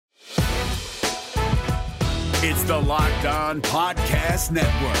It's the Locked On Podcast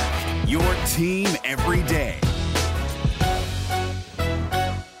Network, your team every day.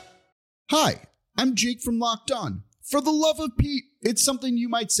 Hi, I'm Jake from Locked On. For the love of Pete, it's something you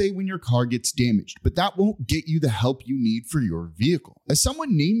might say when your car gets damaged, but that won't get you the help you need for your vehicle. As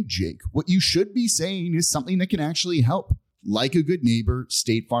someone named Jake, what you should be saying is something that can actually help. Like a good neighbor,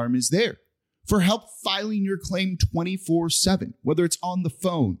 State Farm is there for help filing your claim 24/7, whether it's on the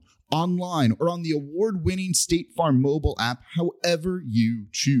phone, online, or on the award-winning State Farm mobile app, however you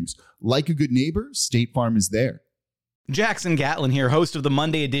choose. Like a good neighbor, State Farm is there. Jackson Gatlin here, host of the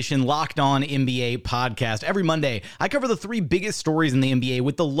Monday edition Locked On NBA podcast. Every Monday, I cover the three biggest stories in the NBA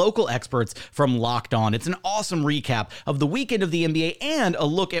with the local experts from Locked On. It's an awesome recap of the weekend of the NBA and a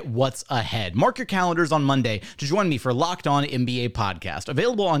look at what's ahead. Mark your calendars on Monday to join me for Locked On NBA podcast,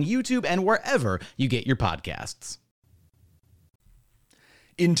 available on YouTube and wherever you get your podcasts.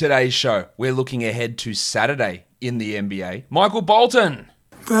 In today's show, we're looking ahead to Saturday in the NBA. Michael Bolton.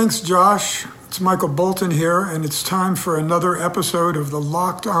 Thanks, Josh. It's Michael Bolton here, and it's time for another episode of the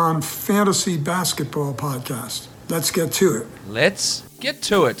Locked On Fantasy Basketball Podcast. Let's get to it. Let's get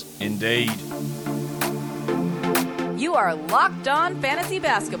to it, indeed. You are Locked On Fantasy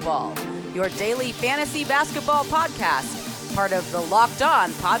Basketball, your daily fantasy basketball podcast, part of the Locked On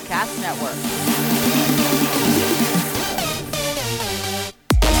Podcast Network.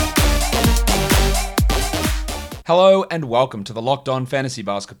 Hello and welcome to the Locked On Fantasy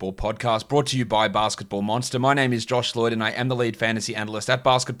Basketball Podcast, brought to you by Basketball Monster. My name is Josh Lloyd and I am the lead fantasy analyst at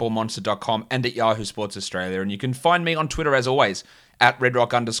basketballmonster.com and at Yahoo Sports Australia. And you can find me on Twitter as always at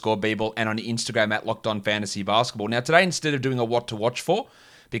redrock_Beeble and on Instagram at Locked On Fantasy Basketball. Now today, instead of doing a what to watch for,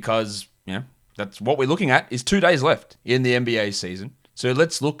 because that's what we're looking at, is 2 days left in the NBA season. So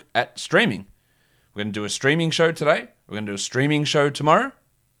let's look at streaming. We're going to do a streaming show today. We're going to do a streaming show tomorrow.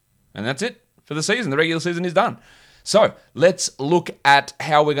 And that's it for the season. The regular season is done. So let's look at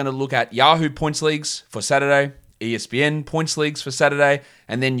how we're going to look at Yahoo points leagues for Saturday, ESPN points leagues for Saturday,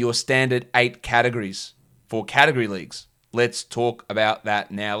 and then your standard 8 categories for category leagues. Let's talk about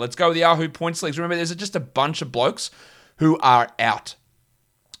that now. Let's go with the Yahoo points leagues. Remember, there's just a bunch of blokes who are out.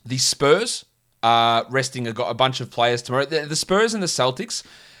 The Spurs are resting a bunch of players tomorrow. The Spurs and the Celtics,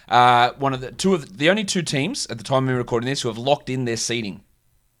 the only two teams at the time we're recording this who have locked in their seeding.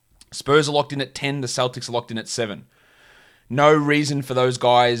 Spurs are locked in at 10, the Celtics are locked in at 7. No reason for those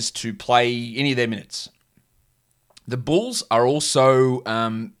guys to play any of their minutes. The Bulls are also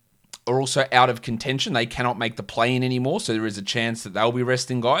out of contention. They cannot make the play-in anymore, so there is a chance that they'll be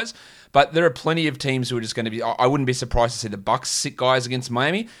resting guys. But there are plenty of teams who are just going to be... I wouldn't be surprised to see the Bucks sit guys against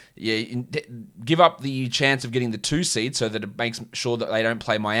Miami. Give up the chance of getting the 2 seed so that it makes sure that they don't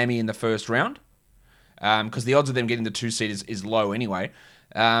play Miami in the first round. Because the odds of them getting the 2 seed is low anyway.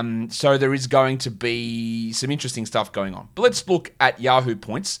 So there is going to be some interesting stuff going on. But let's look at Yahoo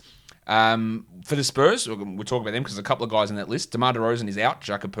points. For the Spurs, we'll talk about them because there's a couple of guys on that list. DeMar DeRozan is out.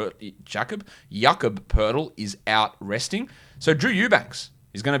 Jakob Poeltl is out resting. So Drew Eubanks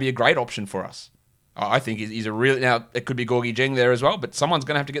is going to be a great option for us. I think he's a really... Now, it could be Gorgie Jeng there as well, but someone's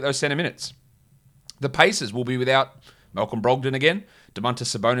going to have to get those center minutes. The Pacers will be without Malcolm Brogdon again.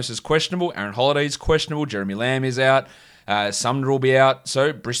 Domantas Sabonis is questionable. Aaron Holiday is questionable. Jeremy Lamb is out. Sumner will be out.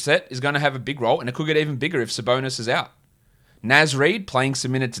 So Brissett is going to have a big role, and it could get even bigger if Sabonis is out. Naz Reid playing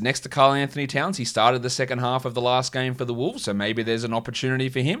some minutes next to Karl Anthony Towns. He started the second half of the last game for the Wolves, so maybe there's an opportunity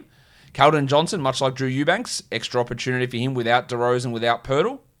for him. Keldon Johnson, much like Drew Eubanks, extra opportunity for him without DeRozan, without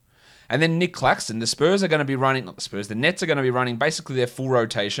Poeltl. And then Nick Claxton. The Spurs are going to be running, not the Spurs, the Nets are going to be running basically their full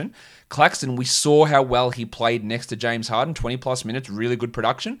rotation. Claxton, we saw how well he played next to James Harden, 20 plus minutes, really good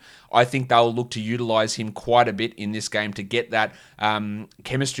production. I think they'll look to utilize him quite a bit in this game to get that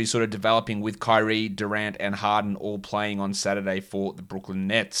chemistry sort of developing with Kyrie, Durant, and Harden all playing on Saturday for the Brooklyn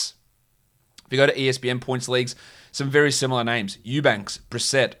Nets. If you go to ESPN points leagues, some very similar names. Eubanks,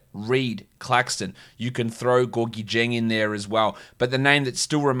 Brissett, Reid, Claxton. You can throw Gorgie Jeng in there as well. But the name that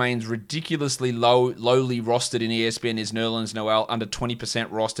still remains ridiculously lowly rostered in ESPN is Nerlens Noel, under 20%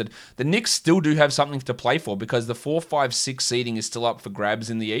 rostered. The Knicks still do have something to play for because the 4, 5, 6 seeding is still up for grabs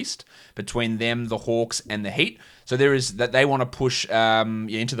in the East between them, the Hawks, and the Heat. So there is that they want to push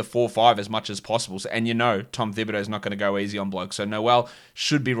into the 4-5 as much as possible. So, and Tom Thibodeau is not going to go easy on blokes. So Noel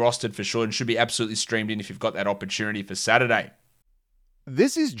should be rostered for sure and should be absolutely streamed in if you've got that opportunity for Saturday.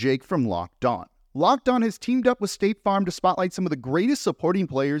 This is Jake from Locked On. Locked On has teamed up with State Farm to spotlight some of the greatest supporting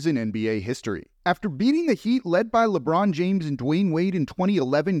players in NBA history. After beating the Heat led by LeBron James and Dwayne Wade in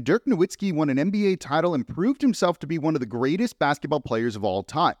 2011, Dirk Nowitzki won an NBA title and proved himself to be one of the greatest basketball players of all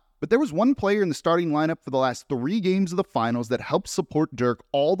time. But there was one player in the starting lineup for the last 3 games of the finals that helped support Dirk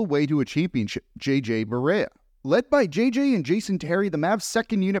all the way to a championship, JJ Barea. Led by JJ and Jason Terry, the Mavs'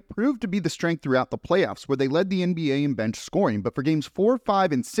 second unit proved to be the strength throughout the playoffs, where they led the NBA in bench scoring. But for games 4,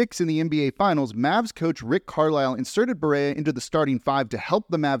 5, and 6 in the NBA Finals, Mavs coach Rick Carlisle inserted Barea into the starting five to help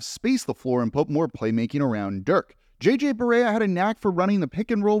the Mavs space the floor and put more playmaking around Dirk. JJ Barea had a knack for running the pick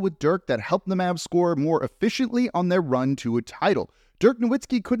and roll with Dirk that helped the Mavs score more efficiently on their run to a title. Dirk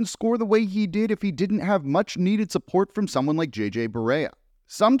Nowitzki couldn't score the way he did if he didn't have much needed support from someone like JJ Barea.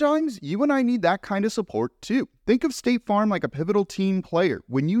 Sometimes you and I need that kind of support too. Think of State Farm like a pivotal team player.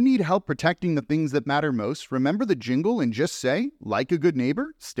 When you need help protecting the things that matter most, remember the jingle and just say, like a good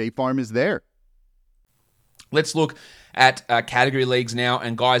neighbor, State Farm is there. Let's look at category leagues now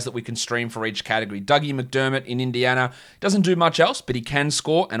and guys that we can stream for each category. Dougie McDermott in Indiana doesn't do much else, but he can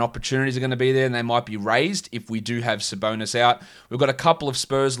score and opportunities are going to be there and they might be raised if we do have Sabonis out. We've got a couple of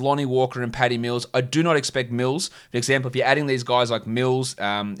Spurs, Lonnie Walker and Patty Mills. I do not expect Mills. For example, if you're adding these guys like Mills,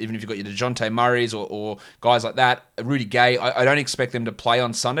 even if you've got your DeJounte Murrays or guys like that, Rudy Gay, I don't expect them to play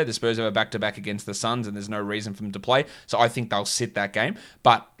on Sunday. The Spurs have a back-to-back against the Suns and there's no reason for them to play. So I think they'll sit that game.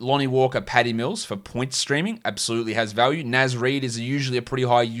 But Lonnie Walker, Patty Mills for points streaming absolutely has value. Naz Reid is usually a pretty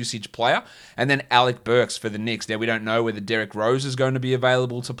high usage player. And then Alec Burks for the Knicks. Now, we don't know whether Derrick Rose is going to be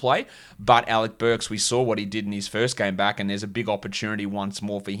available to play, but Alec Burks, we saw what he did in his first game back, and there's a big opportunity once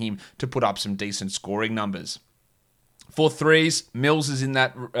more for him to put up some decent scoring numbers. For threes, Mills is in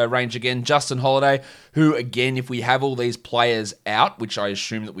that range again. Justin Holiday, who, again, if we have all these players out, which I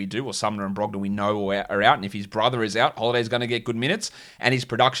assume that we do, or Sumner and Brogdon we know are out, and if his brother is out, Holiday's going to get good minutes, and his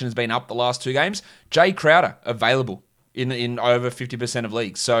production has been up the last two games. Jay Crowder, available in over 50% of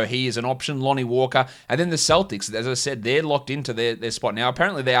leagues. So he is an option. Lonnie Walker. And then the Celtics, as I said, they're locked into their spot. Now,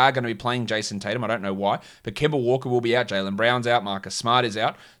 apparently they are going to be playing Jason Tatum. I don't know why. But Kemba Walker will be out. Jaylen Brown's out. Marcus Smart is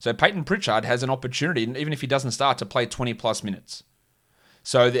out. So Peyton Pritchard has an opportunity, even if he doesn't start, to play 20-plus minutes.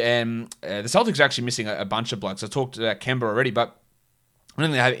 So the Celtics are actually missing a bunch of blokes. I talked about Kemba already, but I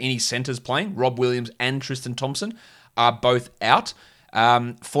don't think they have any centers playing. Rob Williams and Tristan Thompson are both out.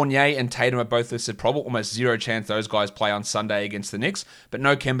 Fournier and Tatum are both listed probable. Almost zero chance those guys play on Sunday against the Knicks. But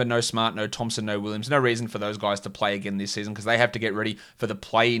no Kemba, no Smart, no Thompson, no Williams. No reason for those guys to play again this season because they have to get ready for the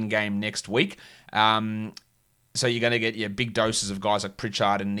play-in game next week. So you're going to get big doses of guys like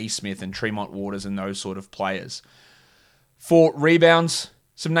Pritchard and Neesmith and Tremont Waters and those sort of players. For rebounds,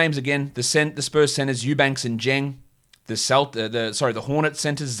 some names again. The Spurs centers, Eubanks and Jeng. The Hornets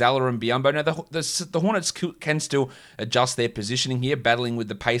centers, Zeller and Biyombo. Now, the Hornets can still adjust their positioning here, battling with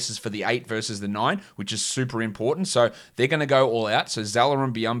the Pacers for the 8 versus the 9, which is super important. So they're going to go all out. So Zeller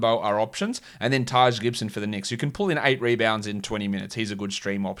and Biyombo are options. And then Taj Gibson for the Knicks, who can pull in 8 rebounds in 20 minutes. He's a good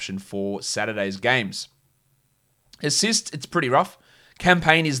stream option for Saturday's games. Assists, it's pretty rough.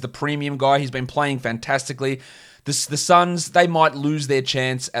 Campaign is the premium guy. He's been playing fantastically. The Suns, they might lose their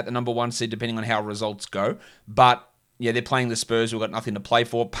chance at the number 1 seed depending on how results go. But yeah, they're playing the Spurs who've got nothing to play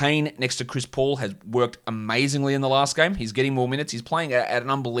for. Payne next to Chris Paul has worked amazingly in the last game. He's getting more minutes. He's playing at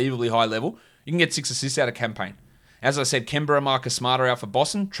an unbelievably high level. You can get 6 assists out of Campaign. As I said, Kemba and Marcus Smart are out for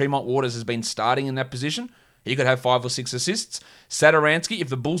Boston. Tremont Waters has been starting in that position. He could have 5 or 6 assists. Satoransky, if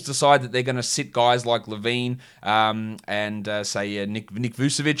the Bulls decide that they're going to sit guys like Levine and Nick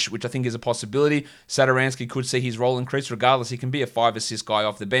Vucevic, which I think is a possibility, Satoransky could see his role increase. Regardless, he can be a 5-assist guy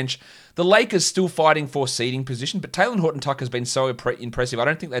off the bench. The Lakers still fighting for seeding position, but Taylor Horton-Tucker has been so impressive. I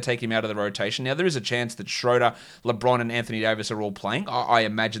don't think they take him out of the rotation. Now, there is a chance that Schroeder, LeBron, and Anthony Davis are all playing. I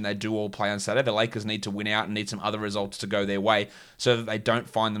imagine they do all play on Saturday. The Lakers need to win out and need some other results to go their way so that they don't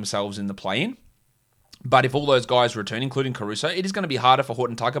find themselves in the play-in. But if all those guys return, including Caruso, it is going to be harder for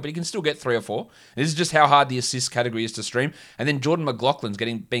Horton Tucker, but he can still get 3 or 4. This is just how hard the assist category is to stream. And then Jordan McLaughlin's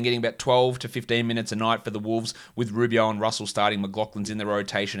been getting about 12 to 15 minutes a night for the Wolves, with Rubio and Russell starting. McLaughlin's in the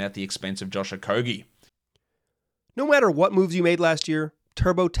rotation at the expense of Josh Okogie. No matter what moves you made last year,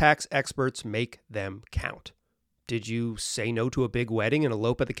 TurboTax experts make them count. Did you say no to a big wedding and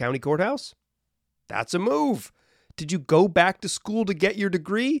elope at the county courthouse? That's a move. Did you go back to school to get your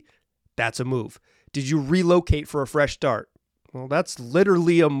degree? That's a move. Did you relocate for a fresh start? Well, that's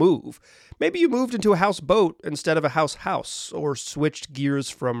literally a move. Maybe you moved into a houseboat instead of a house, or switched gears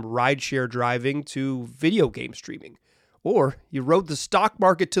from rideshare driving to video game streaming. Or you rode the stock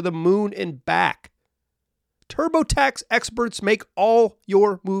market to the moon and back. TurboTax experts make all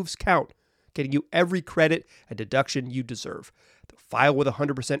your moves count, getting you every credit and deduction you deserve. They'll file with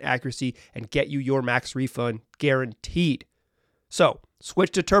 100% accuracy and get you your max refund guaranteed. So,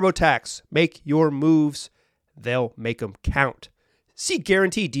 switch to TurboTax. Make your moves. They'll make them count. See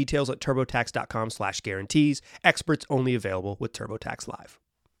guarantee details at turbotax.com/guarantees. Experts only available with TurboTax Live.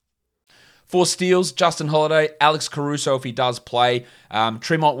 For steals, Justin Holiday, Alex Caruso if he does play,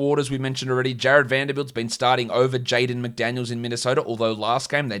 Tremont Waters we mentioned already, Jared Vanderbilt's been starting over Jaden McDaniels in Minnesota, although last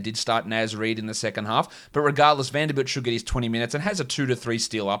game they did start Naz Reid in the second half, but regardless, Vanderbilt should get his 20 minutes and has a 2 to 3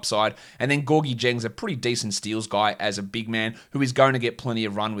 steal upside, and then Gorgie Jeng's a pretty decent steals guy as a big man who is going to get plenty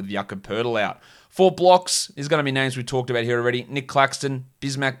of run with Jakob Poeltl out. For blocks, there's going to be names we talked about here already, Nick Claxton,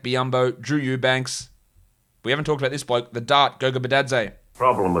 Bismack Biyombo, Drew Eubanks. We haven't talked about this bloke, the Dart, Goga Badadze.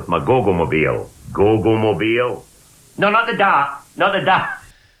 Problem with my Gogo-mobile. Gogo-mobile? No, not the Dart. Not the Dart.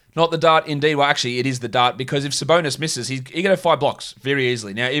 Not the Dart, indeed. Well, actually, it is the Dart, because if Sabonis misses, he can have 5 blocks very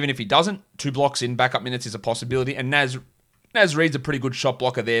easily. Now, even if he doesn't, 2 blocks in backup minutes is a possibility, and Naz Reid's a pretty good shot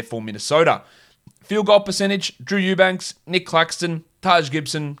blocker there for Minnesota. Field goal percentage, Drew Eubanks, Nick Claxton, Taj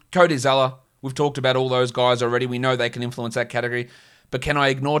Gibson, Cody Zeller. We've talked about all those guys already. We know they can influence that category. But can I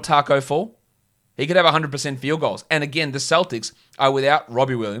ignore Taco Fall? He could have 100% field goals. And again, the Celtics are without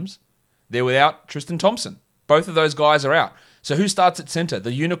Robbie Williams. They're without Tristan Thompson. Both of those guys are out. So who starts at center?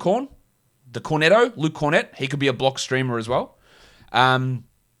 The Unicorn? The Cornetto? Luke Cornett? He could be a block streamer as well.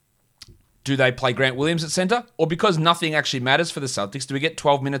 Do they play Grant Williams at center? Or because nothing actually matters for the Celtics, do we get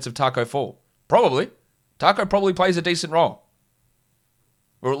 12 minutes of Taco Fall? Probably. Taco probably plays a decent role.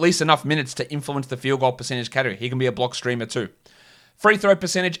 Or at least enough minutes to influence the field goal percentage category. He can be a block streamer too. Free throw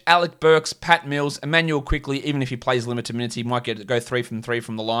percentage, Alec Burks, Pat Mills, Emmanuel Quickley, even if he plays limited minutes, he might go 3 from 3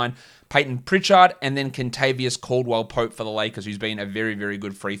 from the line. Peyton Pritchard, and then Kentavious Caldwell-Pope for the Lakers, who's been a very, very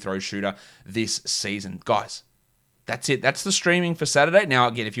good free throw shooter this season. Guys, that's it. That's the streaming for Saturday. Now,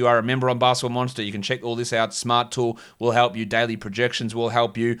 again, if you are a member on Basketball Monster, you can check all this out. Smart Tool will help you. Daily projections will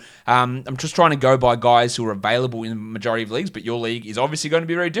help you. I'm just trying to go by guys who are available in the majority of leagues, but your league is obviously going to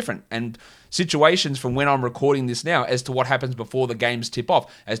be very different. And situations from when I'm recording this now as to what happens before the games tip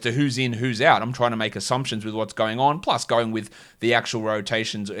off, as to who's in, who's out. I'm trying to make assumptions with what's going on, plus going with the actual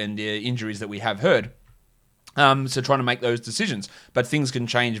rotations and the injuries that we have heard. So trying to make those decisions. But things can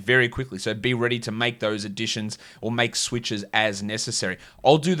change very quickly. So be ready to make those additions or make switches as necessary.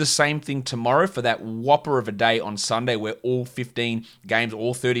 I'll do the same thing tomorrow for that whopper of a day on Sunday where all 15 games,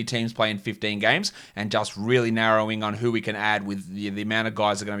 all 30 teams play in 15 games, and just really narrowing on who we can add with the amount of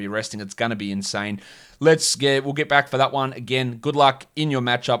guys that are going to be resting. It's going to be insane. We'll get back for that one. Again, good luck in your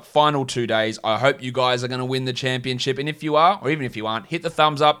matchup. Final 2 days. I hope you guys are going to win the championship. And if you are, or even if you aren't, hit the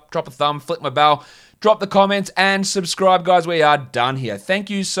thumbs up, drop a thumb, flick my bell, drop the comments, and subscribe, guys. We are done here. Thank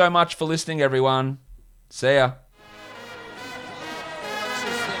you so much for listening, everyone. See ya.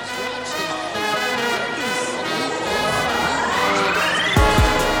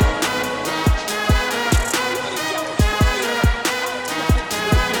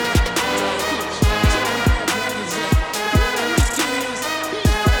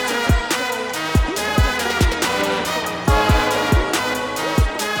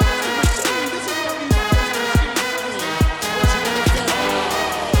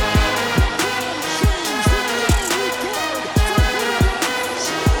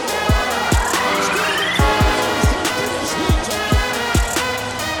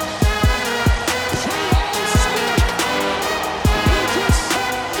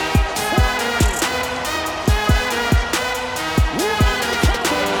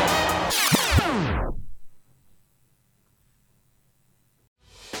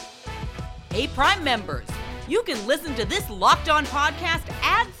 Hey, Prime members, you can listen to this Locked On podcast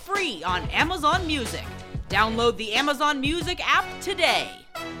ad-free on Amazon Music. Download the Amazon Music app today.